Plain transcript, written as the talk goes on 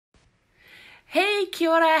Hey, kia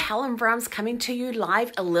ora, Helen Brahms coming to you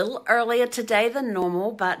live a little earlier today than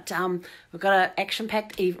normal, but we've got an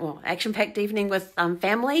action-packed evening with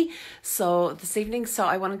family. So this evening,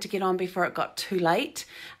 I wanted to get on before it got too late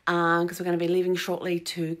because we're going to be leaving shortly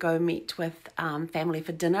to go meet with family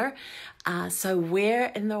for dinner. So where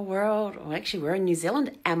in the world, or actually where in New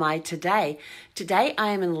Zealand am I today? Today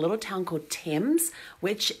I am in a little town called Thames,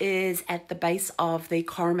 which is at the base of the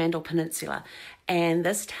Coromandel Peninsula. And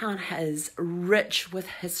this town is rich with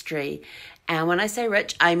history. And when I say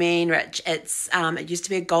rich, I mean rich. It used to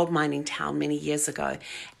be a gold mining town many years ago.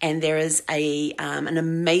 And there is an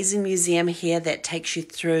amazing museum here that takes you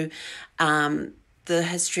through the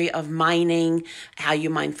history of mining, how you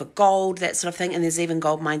mine for gold, that sort of thing. And there's even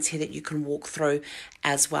gold mines here that you can walk through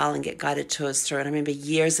as well and get guided tours through. And I remember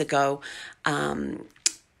years ago,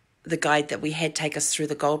 the guide that we had take us through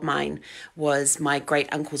the gold mine was my great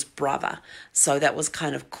uncle's brother. So that was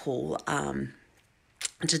kind of cool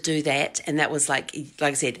to do that. And that was like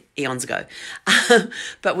I said, eons ago.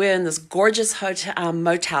 But we're in this gorgeous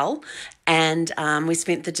motel, and we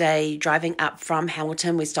spent the day driving up from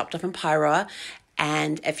Hamilton. We stopped off in Pairoa.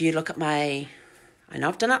 And if you look at I know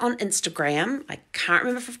I've done it on Instagram. I can't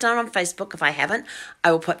remember if I've done it on Facebook. If I haven't,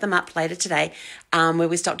 I will put them up later today, where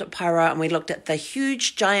we stopped at Pairoa and we looked at the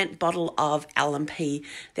huge giant bottle of LMP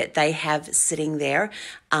that they have sitting there.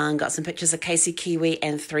 Got some pictures of Casey Kiwi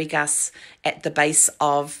and 3 Gus at the base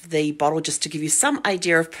of the bottle just to give you some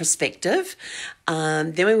idea of perspective.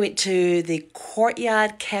 Then we went to the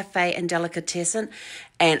Courtyard Cafe and Delicatessen,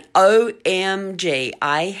 and OMG,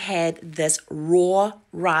 I had this raw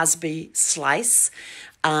raspberry slice.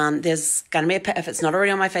 There's going to be if it's not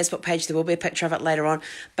already on my Facebook page, there will be a picture of it later on,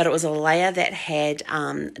 but it was a layer that had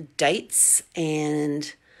dates,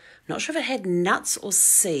 and I'm not sure if it had nuts or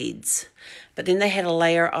seeds, but then they had a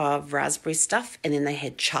layer of raspberry stuff, and then they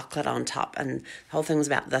had chocolate on top, and the whole thing was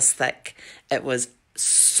about this thick. It was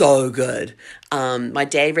so good. My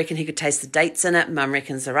dad reckoned he could taste the dates in it. Mum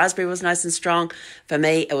reckons the raspberry was nice and strong. For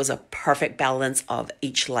me, it was a perfect balance of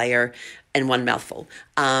each layer in one mouthful.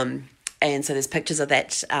 And so there's pictures of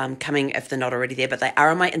that coming if they're not already there, but they are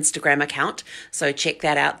on my Instagram account. So check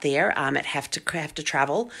that out there at Have to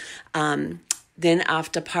Travel. Then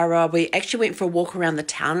after Pairoa, we actually went for a walk around the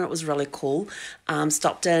town, and it was really cool.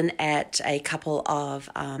 Stopped in at a couple of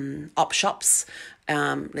op shops,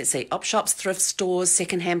 op shops, thrift stores,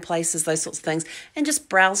 secondhand places, those sorts of things, and just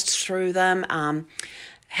browsed through them.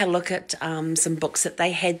 Had a look at some books that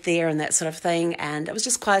they had there and that sort of thing, and it was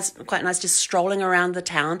just quite nice just strolling around the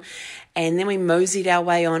town. And then we moseyed our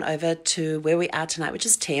way on over to where we are tonight, which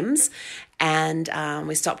is Thames, and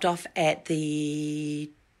we stopped off at the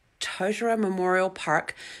Totara Memorial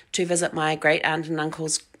Park to visit my great aunt and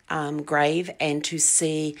uncle's grave, and to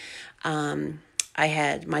see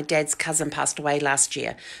my dad's cousin passed away last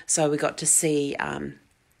year, so we got to see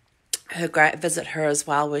visit her as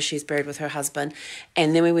well, where she's buried with her husband.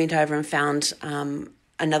 And then we went over and found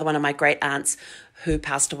another one of my great aunts who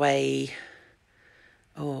passed away,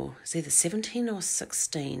 it's either 17 or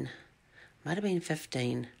 16, might have been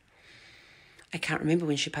 15. I can't remember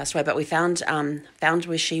when she passed away, but we found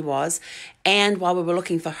where she was. And while we were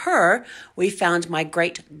looking for her, we found my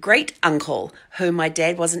great uncle, who my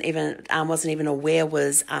dad wasn't even aware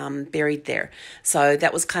was buried there. So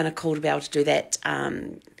that was kind of cool to be able to do that.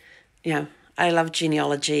 I love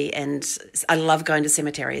genealogy, and I love going to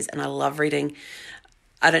cemeteries, and I love reading.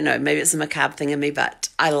 I don't know, maybe it's a macabre thing in me, but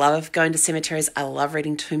I love going to cemeteries. I love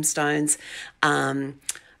reading tombstones.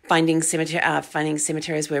 Finding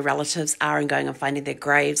cemeteries where relatives are and going and finding their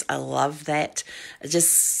graves. I love that. It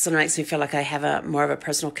just sort of makes me feel like I have more of a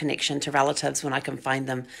personal connection to relatives when I can find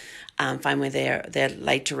them, find where they're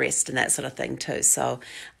laid to rest and that sort of thing too. So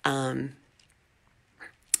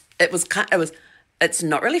it's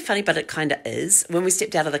not really funny, but it kind of is. When we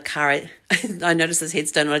stepped out of the car, I noticed this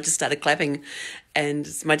headstone, and I just started clapping, and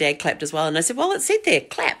my dad clapped as well. And I said, well, it said there,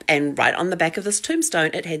 clap. And right on the back of this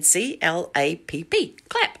tombstone, it had CLAPP,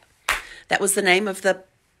 clap. That was the name of the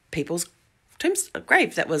people's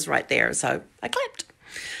grave that was right there. So I clapped.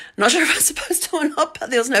 I'm not sure if I was supposed to or not,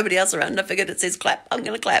 but there was nobody else around, and I figured it says clap, I'm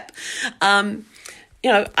going to clap.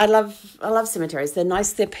 I love cemeteries. They're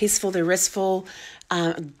nice, they're peaceful, they're restful.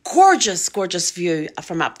 Gorgeous view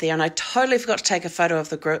from up there, and I totally forgot to take a photo of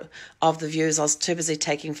the views. I was too busy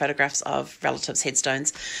taking photographs of relatives'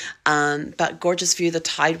 headstones, but gorgeous view. The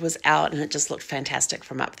tide was out, and it just looked fantastic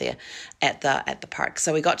from up there at the park.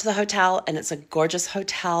 So we got to the hotel, and it's a gorgeous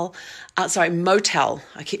motel.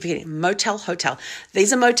 I keep forgetting, hotel.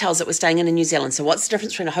 These are motels that we're staying in New Zealand. So what's the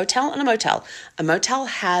difference between a hotel and a motel? A motel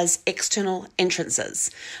has external entrances.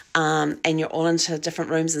 is. And you're all into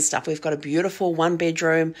different rooms and stuff. We've got a beautiful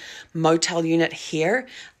 1-bedroom motel unit here.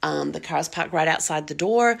 The car is parked right outside the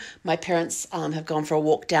door. My parents have gone for a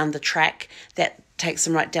walk down the track that takes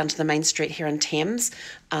them right down to the main street here in Thames.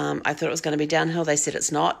 I thought it was going to be downhill. They said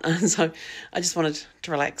it's not. So I just wanted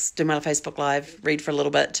to relax, do my Facebook Live, read for a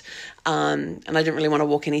little bit. And I didn't really want to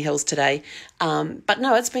walk any hills today. But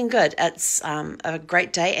no, it's been good. It's a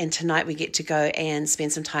great day. And tonight we get to go and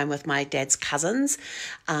spend some time with my dad's cousins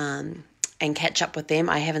and catch up with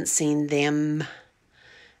them. I haven't seen them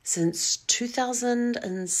since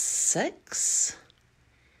 2006.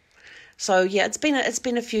 So yeah, it's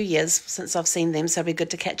been a few years since I've seen them, so it'll be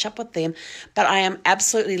good to catch up with them. But I am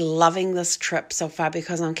absolutely loving this trip so far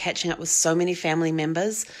because I'm catching up with so many family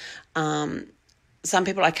members. Some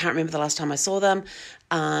people I can't remember the last time I saw them.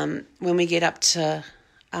 When we get up to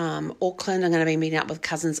Auckland, I'm going to be meeting up with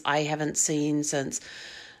cousins I haven't seen since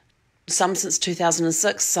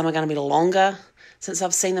 2006. Some are going to be longer since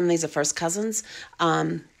I've seen them. These are first cousins.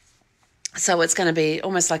 So it's going to be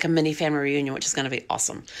almost like a mini family reunion, which is going to be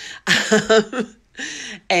awesome.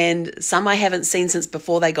 And some I haven't seen since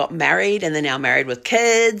before they got married, and they're now married with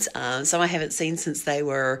kids. Some I haven't seen since they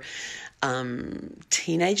were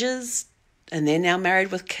teenagers, and they're now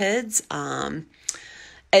married with kids. I'm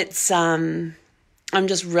just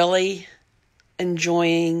really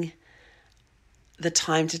enjoying the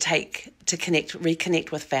time to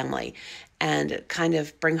reconnect with family, and it kind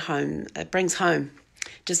of brings home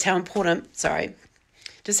just how important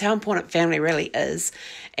family really is,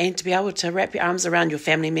 and to be able to wrap your arms around your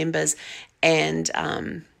family members and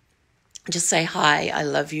just say, hi, I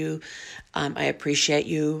love you, I appreciate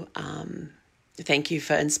you, thank you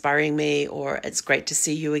for inspiring me, or it's great to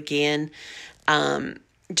see you again.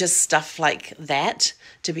 Just stuff like that,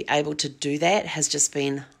 to be able to do that has just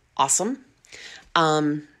been awesome.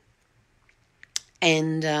 And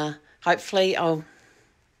hopefully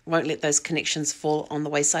won't let those connections fall on the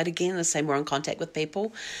wayside again. The same, we're in contact with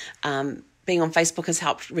people. Being on Facebook has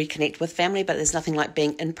helped reconnect with family, but there's nothing like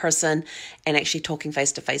being in person and actually talking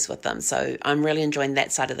face to face with them. So I'm really enjoying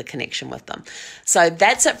that side of the connection with them. So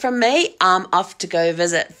that's it from me. I'm off to go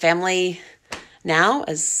visit family now.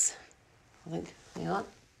 Hang on.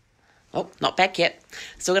 Oh, not back yet.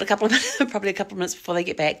 Still got probably a couple of minutes before they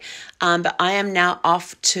get back. But I am now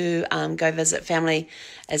off to go visit family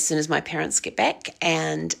as soon as my parents get back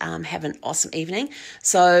and have an awesome evening.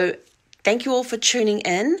 So thank you all for tuning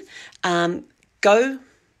in. Go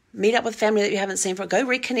meet up with family that you haven't seen for. Go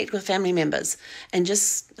reconnect with family members and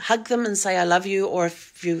just hug them and say, I love you. Or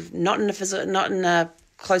if you're not in a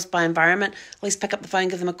close by environment, at least pick up the phone,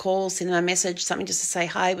 give them a call, send them a message, something just to say,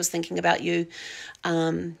 hi, I was thinking about you.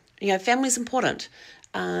 Family's important.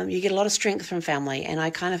 You get a lot of strength from family, and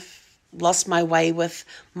I kind of lost my way with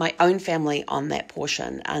my own family on that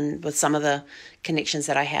portion and with some of the connections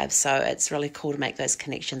that I have. So it's really cool to make those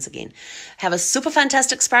connections again. Have a super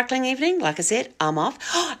fantastic sparkling evening. Like I said, I'm off.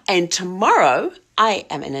 And tomorrow I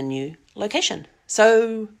am in a new location.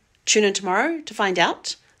 So tune in tomorrow to find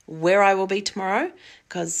out where I will be tomorrow,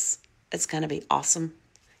 because it's going to be awesome.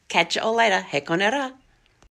 Catch you all later. He konera.